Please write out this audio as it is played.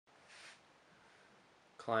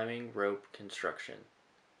Climbing rope construction.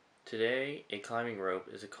 Today, a climbing rope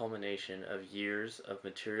is a culmination of years of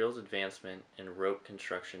materials advancement and rope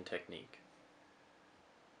construction technique.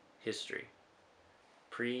 History.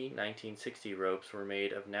 Pre-1960 ropes were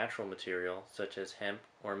made of natural material such as hemp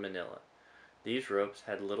or manila. These ropes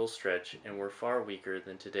had little stretch and were far weaker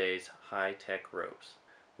than today's high-tech ropes.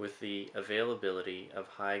 With the availability of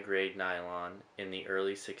high-grade nylon in the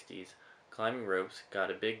early 60s, climbing ropes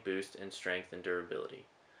got a big boost in strength and durability.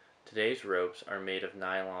 Today's ropes are made of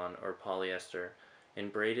nylon or polyester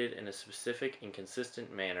and braided in a specific and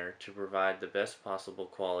consistent manner to provide the best possible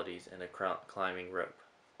qualities in a climbing rope.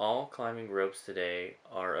 All climbing ropes today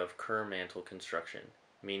are of Kerr mantle construction,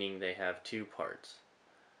 meaning they have two parts,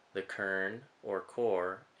 the kern or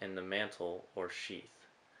core and the mantle or sheath.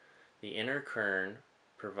 The inner kern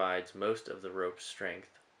provides most of the rope's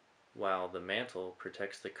strength, while the mantle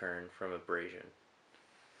protects the kern from abrasion.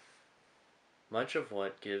 Much of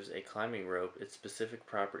what gives a climbing rope its specific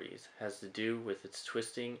properties has to do with its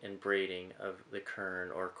twisting and braiding of the kern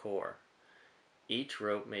or core. Each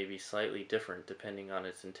rope may be slightly different depending on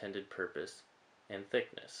its intended purpose and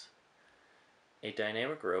thickness. A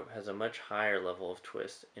dynamic rope has a much higher level of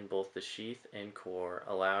twist in both the sheath and core,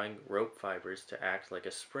 allowing rope fibers to act like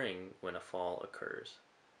a spring when a fall occurs.